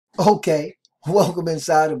Okay, welcome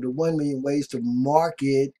inside of the 1 million ways to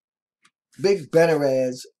market Big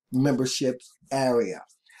Bennett membership area.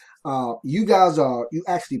 You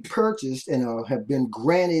actually purchased and have been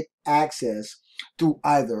granted access through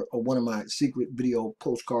either one of my secret video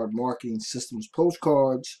postcard marketing systems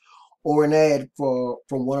postcards or an ad from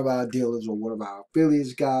one of our dealers or one of our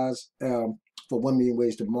affiliates guys for 1 million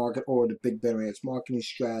ways to market or the Big Bennett marketing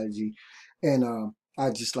strategy. And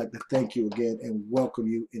I'd just like to thank you again and welcome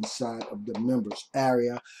you inside of the members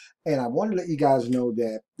area. And I want to let you guys know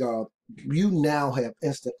that you now have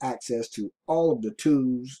instant access to all of the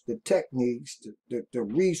tools, the techniques, the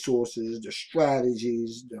resources, the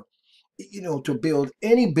strategies, to build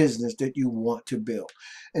any business that you want to build.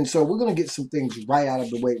 And so we're going to get some things right out of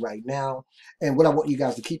the way right now. And what I want you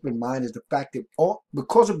guys to keep in mind is the fact that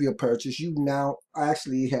because of your purchase, you now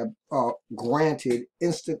actually have granted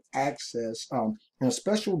instant access and a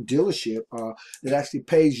special dealership that actually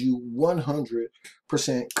pays you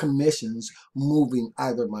 100% commissions moving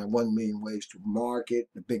either my 1 million ways to market,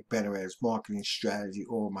 the Big Bennett marketing strategy,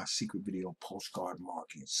 or my secret video postcard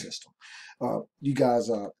marketing system. You guys,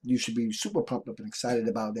 you should be super pumped up and excited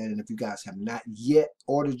about that. And if you guys have not yet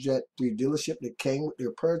ordered that free dealership that came with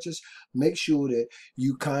your purchase, make sure that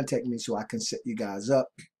you contact me so I can set you guys up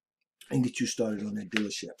and get you started on that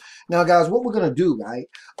dealership. Now, guys, what we're going to do, right,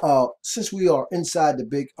 since we are inside the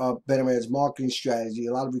Big Bennett marketing strategy,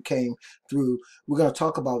 a lot of you came through, we're going to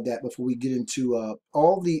talk about that before we get into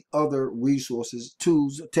all the other resources,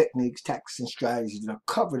 tools, techniques, tactics, and strategies that are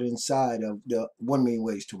covered inside of the 1 million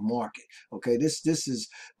ways to market. Okay, this is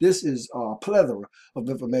a plethora of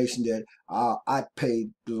information that I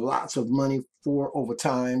paid lots of money for over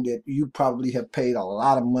time, that you probably have paid a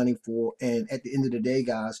lot of money for, and at the end of the day,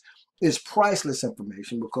 guys, is priceless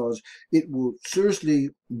information because it will seriously,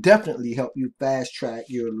 definitely help you fast track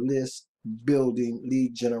your list building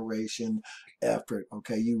lead generation effort.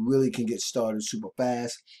 Okay, you really can get started super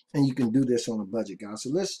fast, and you can do this on a budget, guys. So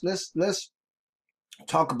let's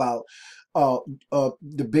talk about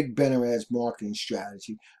the Big Bennett marketing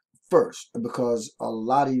strategy first, because a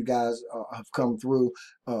lot of you guys have come through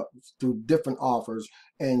different offers.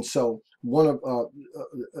 And so one of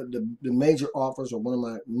the major offers, or one of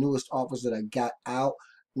my newest offers that I got out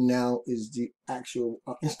now, is the actual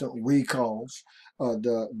instant recalls,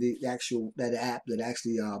 the actual that app that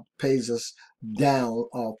actually pays us down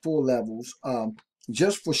 4 levels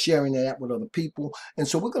just for sharing that app with other people. And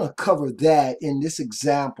so we're going to cover that in this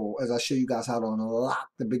example as I show you guys how to unlock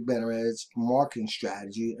the Big Bennett marketing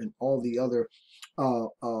strategy and all the other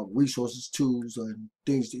resources, tools, and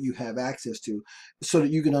things that you have access to, so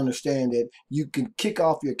that you can understand that you can kick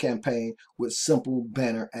off your campaign with simple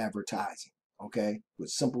banner advertising. Okay, with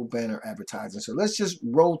simple banner advertising. So let's just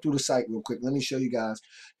roll through the site real quick. Let me show you guys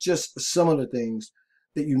just some of the things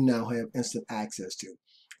that you now have instant access to.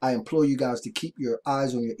 I implore you guys to keep your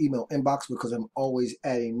eyes on your email inbox, because I'm always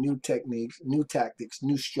adding new techniques, new tactics,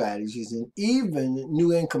 new strategies, and even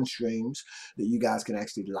new income streams that you guys can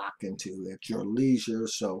actually lock into at your leisure.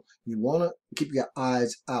 So you want to keep your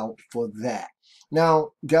eyes out for that. Now,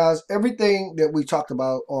 guys, everything that we talked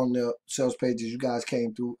about on the sales pages, you guys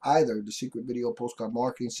came through either the secret video postcard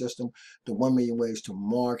marketing system, the 1 million ways to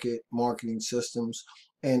market marketing systems,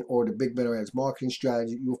 and or the Big Bennett marketing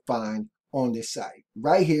strategy. You'll find on this site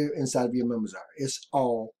right here inside of your members area. It's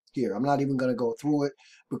all here. I'm not even going to go through it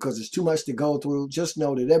because it's too much to go through. Just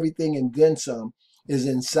know that everything and then some is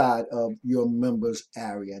inside of your members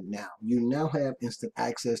area now. You now have instant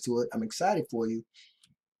access to it. I'm excited for you.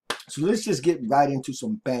 So let's just get right into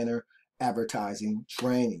some banner advertising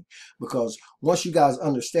training, because once you guys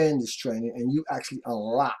understand this training and you actually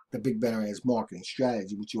unlock the Big Bennett marketing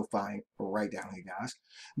strategy, which you'll find right down here, guys,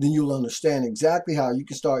 then you'll understand exactly how you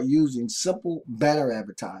can start using simple banner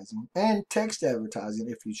advertising and text advertising,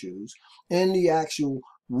 if you choose, in the actual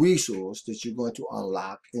resource that you're going to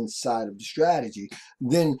unlock inside of the strategy.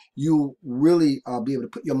 Then you'll really be able to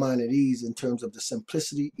put your mind at ease in terms of the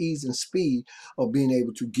simplicity, ease, and speed of being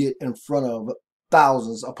able to get in front of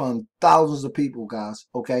thousands upon thousands of people, guys.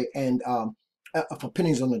 Okay, and for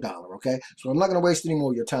pennies on the dollar. Okay, so I'm not going to waste any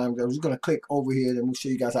more of your time. I'm just going to click over here and we'll show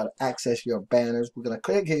you guys how to access your banners. We're going to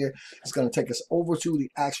click here. It's going to take us over to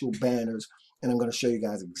the actual banners, and I'm going to show you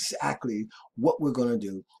guys exactly what we're going to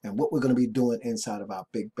do and what we're going to be doing inside of our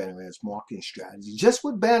Big Bennett marketing strategy, just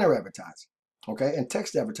with banner advertising. Okay, and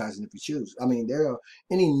text advertising if you choose. I mean, there are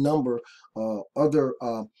any number of other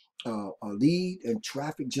lead and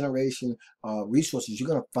traffic generation resources you're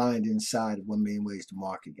going to find inside of 1 million ways to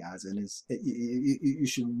market, guys. And you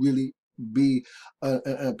should really be in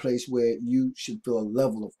a place where you should feel a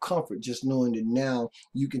level of comfort just knowing that now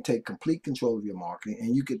you can take complete control of your marketing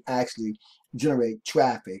and you can actually generate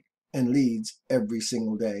traffic and leads every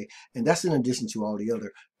single day. And that's in addition to all the other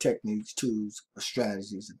techniques, tools,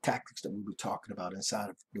 strategies, and tactics that we'll be talking about inside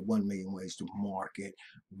of the 1 Million Ways to Market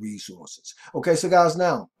resources. Okay, so guys,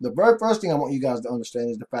 now the very first thing I want you guys to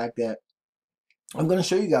understand is the fact that I'm going to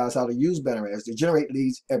show you guys how to use banner ads to generate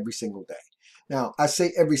leads every single day. Now, I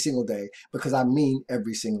say every single day because I mean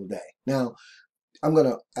every single day. Now, I'm going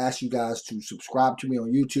to ask you guys to subscribe to me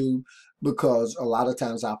on YouTube because a lot of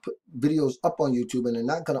times I put videos up on YouTube and they're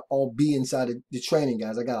not going to all be inside of the training,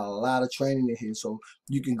 guys. I got a lot of training in here. So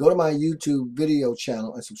you can go to my YouTube video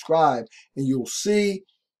channel and subscribe and you'll see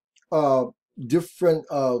different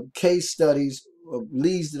case studies of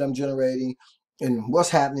leads that I'm generating and what's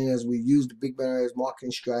happening as we use the big banner ads marketing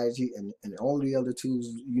strategy and all the other tools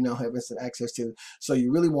you now have instant access to. So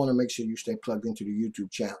you really want to make sure you stay plugged into the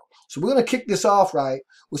YouTube channel. So we're going to kick this off right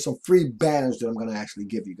with some free banners that I'm going to actually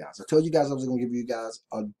give you guys. I told you guys I was going to give you guys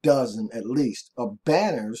a dozen at least of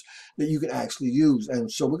banners that you can actually use.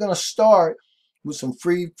 And so we're going to start with some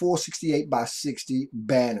free 468 by 60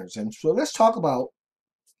 banners. And so let's talk about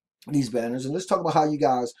these banners and let's talk about how you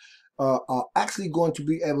guys are actually going to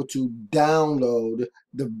be able to download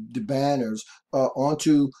the banners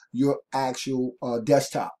onto your actual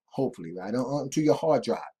desktop, hopefully, right, onto your hard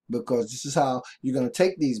drive, because this is how you're going to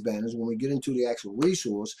take these banners when we get into the actual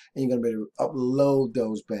resource, and you're going to be able to upload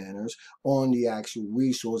those banners on the actual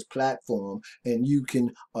resource platform, and you can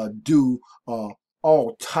do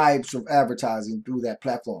all types of advertising through that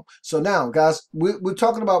platform. So now, guys, we're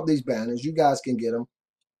talking about these banners. You guys can get them.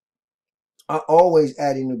 I'm always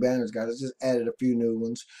adding new banners, guys. I just added a few new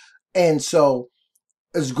ones. And so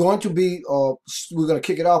it's going to be, we're going to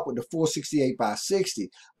kick it off with the 468 by 60.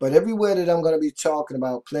 But everywhere that I'm going to be talking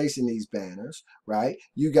about placing these banners, right,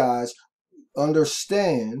 you guys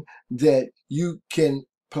understand that you can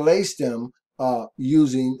place them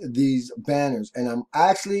using these banners. And I'm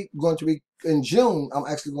actually going to be, in June, I'm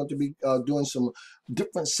actually going to be doing some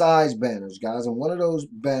different size banners, guys. And one of those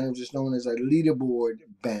banners is known as a leaderboard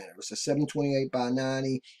banner. It's a 728 by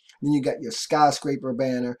 90. Then you got your skyscraper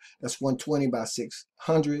banner. That's 120 by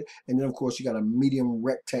 600. And then, of course, you got a medium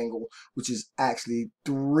rectangle, which is actually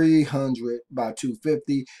 300 by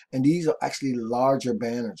 250. And these are actually larger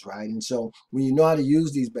banners, right? And so when you know how to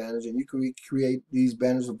use these banners and you can create these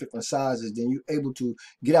banners of different sizes, then you're able to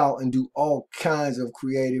get out and do all kinds of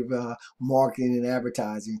creative marketing and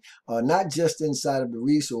advertising, not just inside of the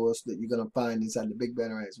resource that you're going to find inside the big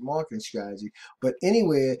banner ads marketing strategy, but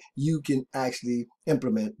anywhere you can actually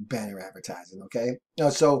implement banner advertising. Okay,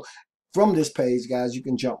 so from this page, guys, you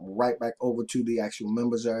can jump right back over to the actual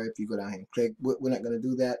members area. If you go down here and click, we're not going to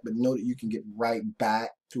do that, but know that you can get right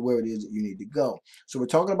back to where it is that you need to go. So we're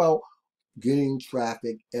talking about getting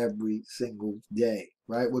traffic every single day,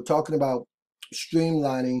 right? We're talking about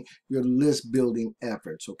streamlining your list building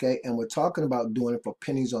efforts, okay? And we're talking about doing it for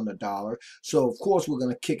pennies on the dollar. So of course we're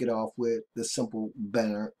going to kick it off with the simple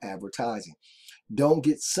banner advertising. Don't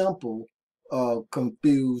get simple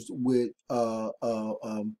confused with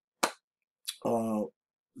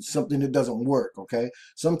something that doesn't work, okay?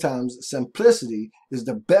 Sometimes simplicity is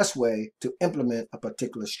the best way to implement a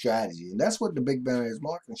particular strategy. And that's what the big banner ads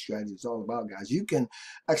marketing strategy is all about, guys. You can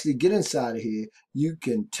actually get inside of here. You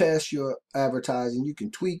can test your advertising. You can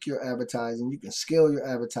tweak your advertising. You can scale your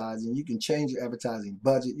advertising. You can change your advertising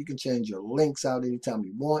budget. You can change your links out anytime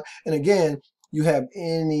you want. And again, you have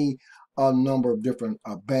any number of different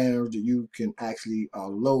banners that you can actually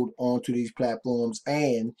load onto these platforms,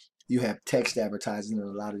 and you have text advertising in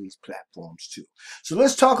a lot of these platforms too. So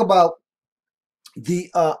let's talk about the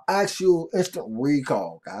actual instant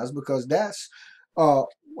recall, guys, because that's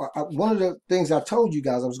one of the things I told you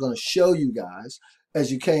guys I was going to show you guys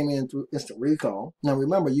as you came in through instant recall. Now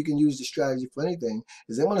remember, you can use the strategy for anything.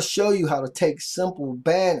 Is I'm going to show you how to take simple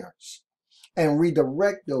banners and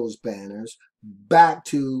redirect those banners back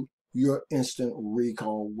to your instant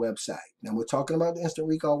recall website. Now we're talking about the instant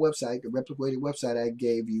recall website, the replicated website I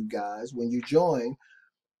gave you guys when you join,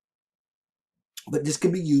 but this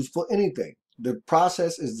can be used for anything. The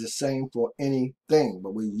process is the same for anything,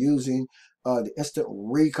 but we're using the instant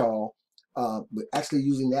recall. We're actually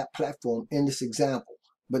using that platform in this example.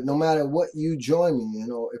 But no matter what you join me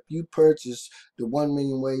in, or if you purchase the 1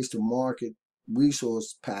 Million Ways to Market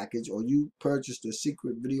resource package, or you purchase the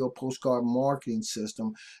secret video postcard marketing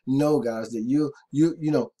system, know, guys, that you're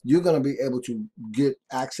going to be able to get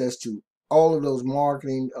access to all of those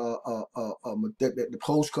marketing, the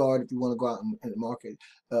postcard, if you want to go out and market,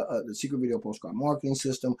 the secret video postcard marketing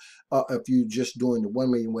system, if you're just doing the 1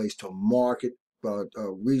 million ways to market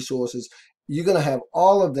resources, you're going to have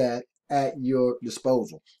all of that at your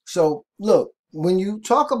disposal. So look, when you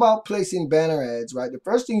talk about placing banner ads, right, the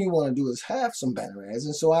first thing you want to do is have some banner ads.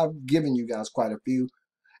 And so I've given you guys quite a few,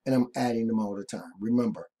 and I'm adding them all the time.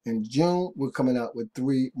 Remember, in June, we're coming out with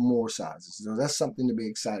 3 more sizes. So that's something to be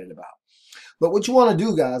excited about. But what you want to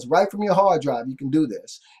do, guys, right from your hard drive, you can do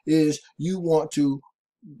this, is you want to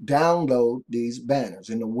download these banners.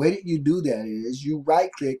 And the way that you do that is you right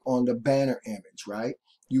click on the banner image, right?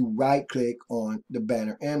 You right click on the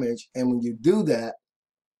banner image. And when you do that,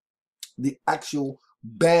 the actual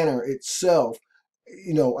banner itself,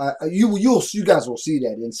 you know, you guys will see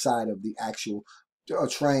that inside of the actual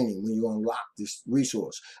training when you unlock this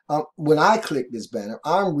resource. When I click this banner,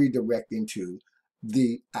 I'm redirecting to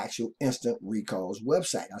the actual Instant Recalls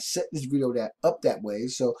website. I set this video up that way.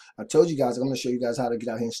 So I told you guys, I'm going to show you guys how to get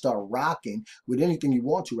out here and start rocking with anything you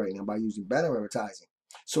want to right now by using banner advertising.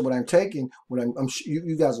 So what I'm taking,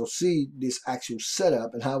 you guys will see this actual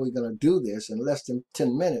setup and how we're going to do this in less than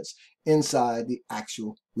 10 minutes inside the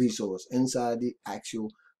actual resource, inside the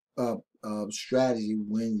actual strategy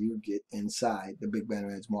when you get inside the Big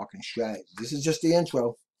Banner Ads marketing strategy. This is just the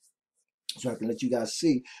intro, so I can let you guys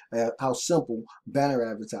see how simple banner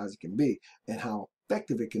advertising can be and how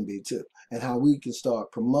effective it can be too, and how we can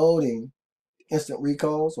start promoting instant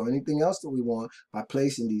recalls or anything else that we want by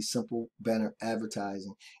placing these simple banner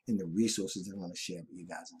advertising in the resources that I'm going to share with you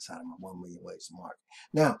guys inside of my 1 million ways to market.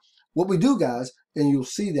 Now, what we do, guys, and you'll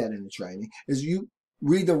see that in the training, is you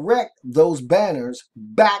redirect those banners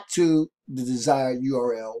back to the desired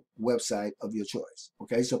URL website of your choice.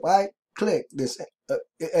 Okay, so if I click this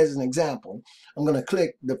as an example, I'm going to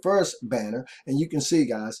click the first banner, and you can see,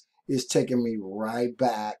 guys, it's taking me right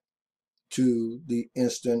back to the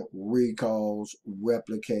Instant Recalls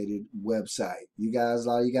replicated website. You guys, a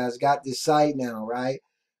lot of you guys got this site now, right?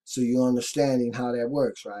 So you're understanding how that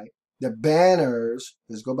works, right? The banners,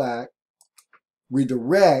 let's go back,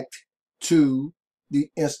 redirect to the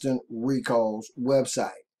Instant Recalls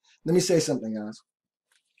website. Let me say something, guys.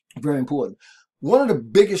 Very important. One of the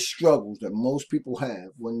biggest struggles that most people have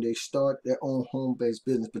when they start their own home-based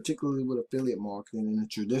business, particularly with affiliate marketing in the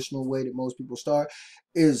traditional way that most people start,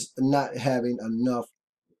 is not having enough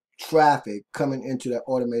traffic coming into their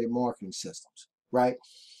automated marketing systems, right?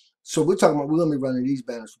 So we're going to be running these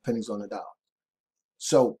banners for pennies on the dollar.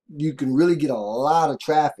 So you can really get a lot of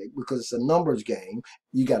traffic because it's a numbers game.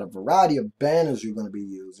 You got a variety of banners you're going to be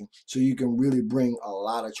using, so you can really bring a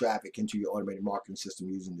lot of traffic into your automated marketing system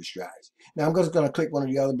using this strategy. Now I'm just going to click one of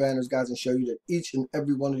the other banners, guys, and show you that each and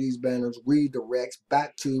every one of these banners redirects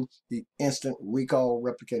back to the Instant Recall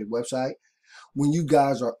replicated website. When you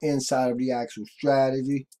guys are inside of the actual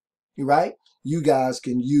strategy, right, you guys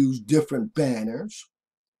can use different banners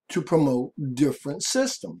to promote different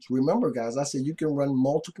systems. Remember, guys, I said you can run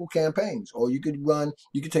multiple campaigns, or you could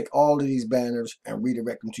take all of these banners and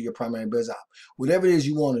redirect them to your primary biz op. Whatever it is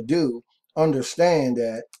you want to do, understand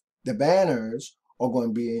that the banners are going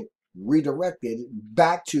to be redirected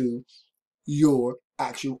back to your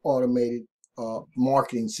actual automated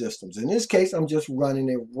marketing systems. In this case, I'm just running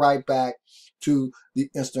it right back to the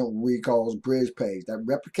Instant Recalls bridge page, that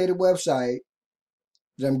replicated website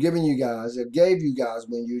that I'm giving you guys, that gave you guys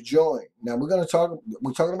when you join. Now we're talking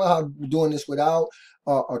about how we're doing this without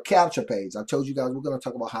a capture page. I told you guys we're going to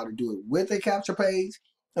talk about how to do it with a capture page,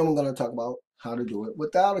 and we're going to talk about how to do it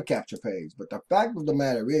without a capture page. But the fact of the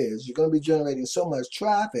matter is, you're going to be generating so much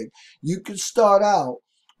traffic, you can start out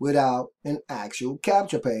without an actual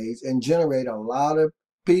capture page and generate a lot of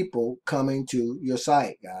people coming to your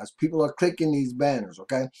site, guys. People are clicking these banners,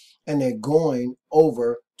 okay, and they're going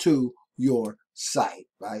over to your site,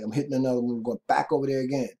 right? I'm hitting another one. We're going back over there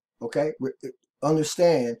again, okay?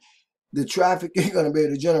 Understand the traffic you're going to be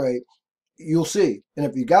able to generate, you'll see. And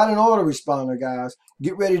if you got an autoresponder, guys,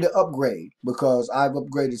 get ready to upgrade, because I've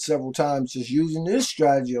upgraded several times just using this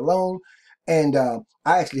strategy alone. And I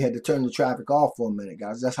actually had to turn the traffic off for a minute,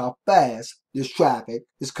 guys. That's how fast this traffic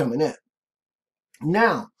is coming in.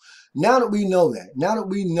 Now that we know that, now that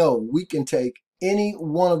we know we can take any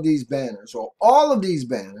one of these banners or all of these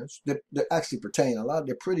banners that actually pertain, a lot,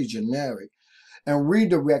 they're pretty generic, and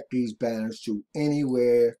redirect these banners to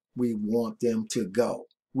anywhere we want them to go.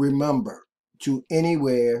 Remember, to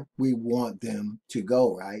anywhere we want them to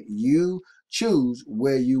go, right? You choose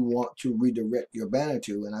where you want to redirect your banner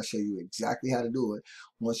to, and I'll show you exactly how to do it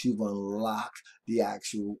once you've unlocked the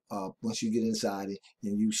actual, once you get inside it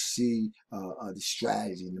and you see the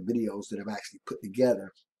strategy and the videos that I've actually put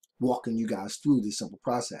together walking you guys through this simple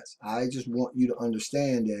process. I just want you to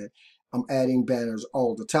understand that I'm adding banners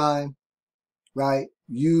all the time, right?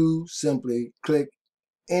 You simply click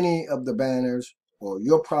any of the banners, or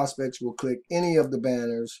your prospects will click any of the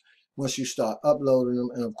banners once you start uploading them.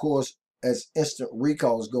 And of course, as instant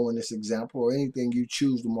recalls go in this example, or anything you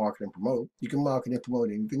choose to market and promote, you can market and promote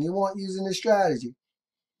anything you want using this strategy.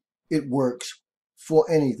 It works for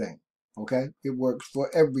anything. Okay, it works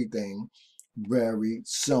for everything. Very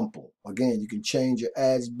simple. Again, you can change your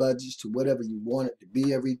ads budgets to whatever you want it to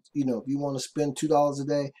be. If you want to spend $2 a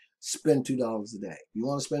day, spend $2 a day. If you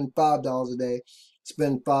want to spend $5 a day,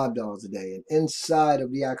 spend $5 a day. And inside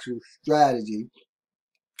of the actual strategy,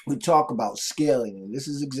 we talk about scaling, and this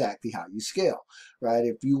is exactly how you scale, right?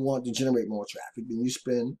 If you want to generate more traffic,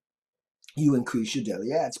 then you increase your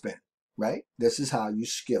daily ad spend, right? This is how you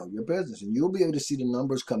scale your business, and you'll be able to see the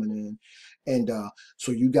numbers coming in, and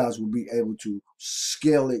so you guys will be able to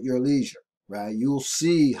scale at your leisure, right? You'll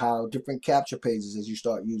see how different capture pages, as you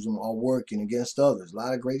start using them, are working against others. A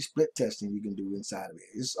lot of great split testing you can do inside of it.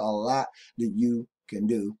 It's a lot that you can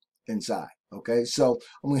do inside. Okay, so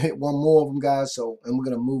I'm gonna hit one more of them, guys. And we're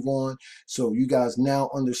gonna move on. So you guys now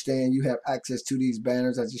understand you have access to these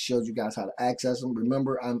banners. I just showed you guys how to access them.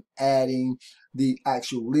 Remember, I'm adding the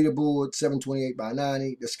actual leaderboard, 728 by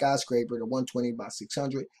 90, the skyscraper, the 120 by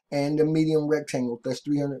 600, and the medium rectangle, that's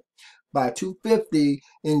 300 by 250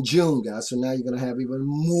 in June, guys. So now you're gonna have even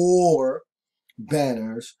more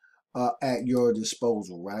banners at your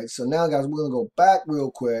disposal, right? So now, guys, we're gonna go back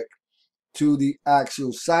real quick to the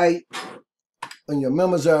actual site in your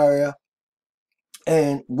members area.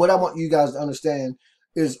 And what I want you guys to understand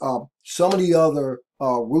is some of the other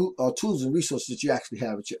tools and resources that you actually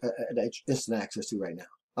have at instant access to right now.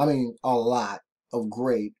 I mean, a lot of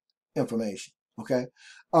great information. Okay.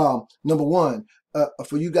 Number one,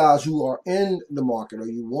 for you guys who are in the market, or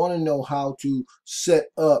you want to know how to set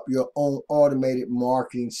up your own automated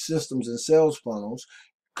marketing systems and sales funnels,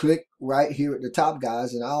 click right here at the top,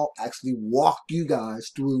 guys, and I'll actually walk you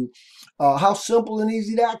guys through how simple and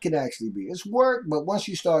easy that can actually be. It's work, but once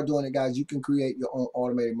you start doing it, guys, you can create your own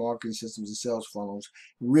automated marketing systems and sales funnels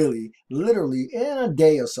really, literally in a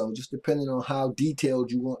day or so, just depending on how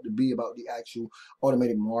detailed you want to be about the actual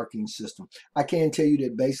automated marketing system. I can tell you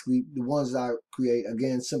that basically the ones I create,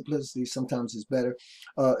 again, simplicity sometimes is better.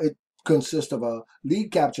 It consists of a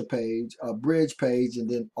lead capture page, a bridge page, and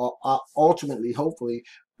then ultimately, hopefully,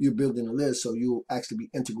 you're building a list, so you'll actually be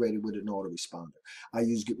integrated with an autoresponder. I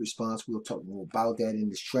use GetResponse. We'll talk more about that in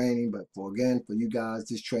this training, but for you guys,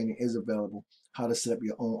 this training is available. How to set up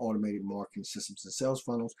your own automated marketing systems and sales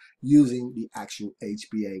funnels using the actual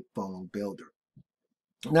HBA funnel builder.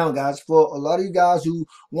 Now, guys, for a lot of you guys who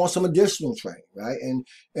want some additional training, right? And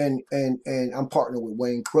I'm partnered with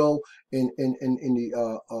Wayne Crow in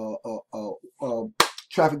the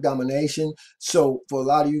traffic domination. So for a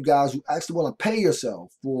lot of you guys who actually want to pay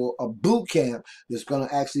yourself for a boot camp that's going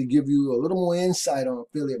to actually give you a little more insight on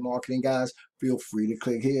affiliate marketing, guys, feel free to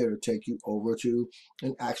click here to take you over to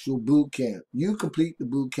an actual boot camp. You complete the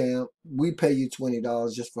boot camp. We pay you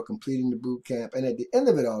 $20 just for completing the boot camp. And at the end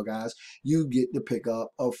of it all, guys, you get to pick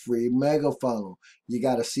up a free mega funnel. You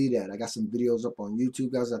got to see that. I got some videos up on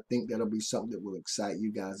YouTube, guys. I think that'll be something that will excite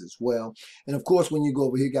you guys as well. And of course, when you go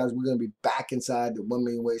over here, guys, we're going to be back inside the 1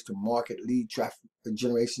 million ways to market lead traffic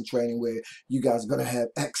generation training, where you guys are going to have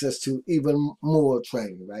access to even more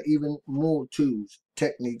training, right? Even more tools,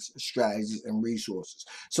 techniques, strategies, and resources.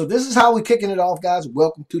 So this is how we're kicking it off, guys.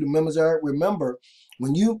 Welcome to the members area. Remember,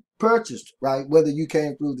 when you purchased, right, whether you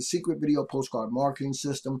came through the secret video postcard marketing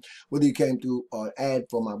system, whether you came through an ad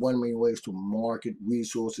for my 1 million ways to market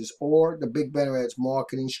resources, or the Big Banner Ads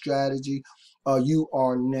marketing strategy, you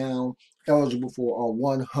are now eligible for a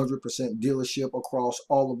 100% dealership across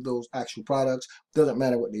all of those actual products. Doesn't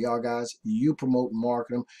matter what they are, guys. You promote and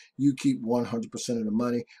market them. You keep 100% of the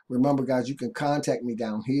money. Remember, guys, you can contact me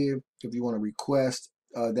down here if you want to request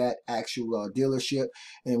that actual dealership.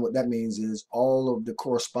 And what that means is all of the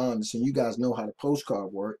correspondence, and you guys know how the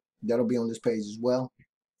postcard work. That'll be on this page as well.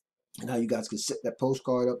 And how you guys can set that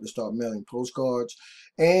postcard up to start mailing postcards,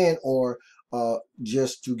 and or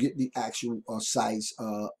just to get the actual sites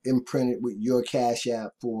imprinted with your Cash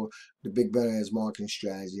App for the Big Banner Ads marketing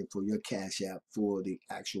strategy, and for your Cash App for the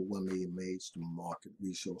actual 1 million ways to market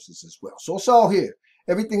resources as well. So it's all here.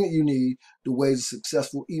 Everything that you need, the Wayze a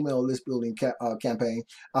successful email list building campaign.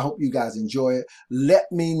 I hope you guys enjoy it. Let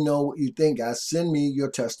me know what you think, guys. Send me your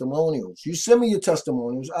testimonials. You send me your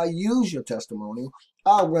testimonials. I use your testimonial.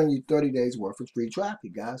 I'll run you 30 days worth of free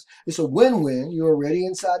traffic, guys. It's a win-win. You're already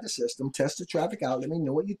inside the system. Test the traffic out. Let me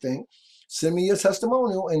know what you think. Send me your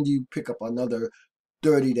testimonial, and you pick up another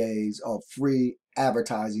 30 days of free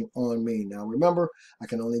advertising on me. Now remember, I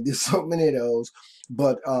can only do so many of those,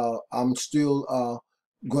 but I'm still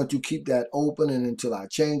going to keep that open, and until I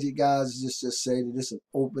change it, guys, just say that this is an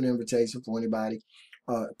open invitation for anybody.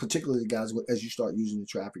 Particularly, guys, as you start using the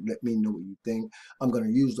Traffic, let me know what you think. I'm going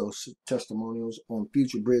to use those testimonials on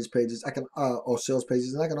future bridge pages. I can or sales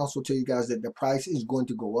pages, and I can also tell you guys that the price is going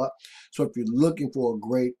to go up. So if you're looking for a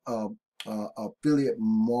great affiliate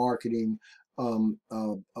marketing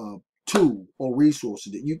tool or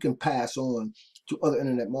resources that you can pass on to other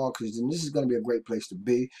internet marketers, and this is going to be a great place to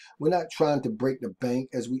be. We're not trying to break the bank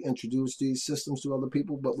as we introduce these systems to other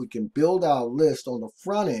people, but we can build our list on the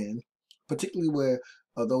front end, particularly where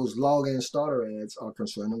those login starter ads are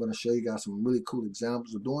concerned. I'm going to show you guys some really cool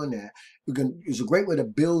examples of doing that. It's a great way to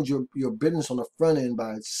build your business on the front end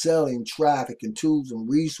by selling traffic and tools and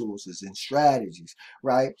resources and strategies,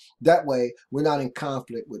 right? That way, we're not in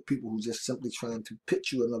conflict with people who just simply trying to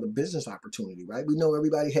pitch you another business opportunity, right? We know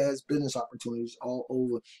everybody has business opportunities all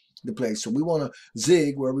over the place. So we want to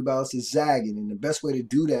zig where everybody else is zagging. And the best way to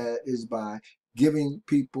do that is by giving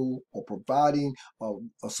people or providing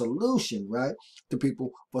a solution, right, to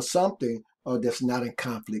people for something that's not in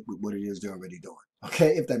conflict with what it is they're already doing.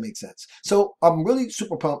 Okay, if that makes sense. So I'm really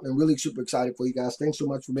super pumped and really super excited for you guys. Thanks so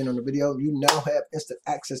much for being on the video. You now have instant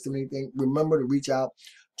access to anything. Remember to reach out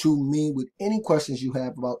to me with any questions you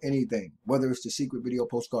have about anything, whether it's the secret video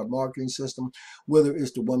postcard marketing system, whether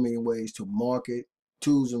it's the 1 million ways to market,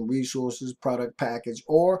 tools and resources, product package,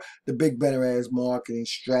 or the Big Bennett marketing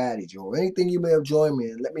strategy, or anything you may have joined me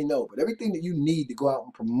in, let me know. But everything that you need to go out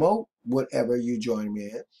and promote whatever you join me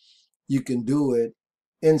in, you can do it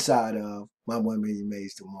inside of my 1 million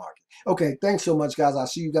ways to market. Okay, thanks so much, guys. I'll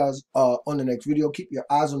see you guys on the next video. Keep your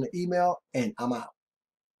eyes on the email, and I'm out.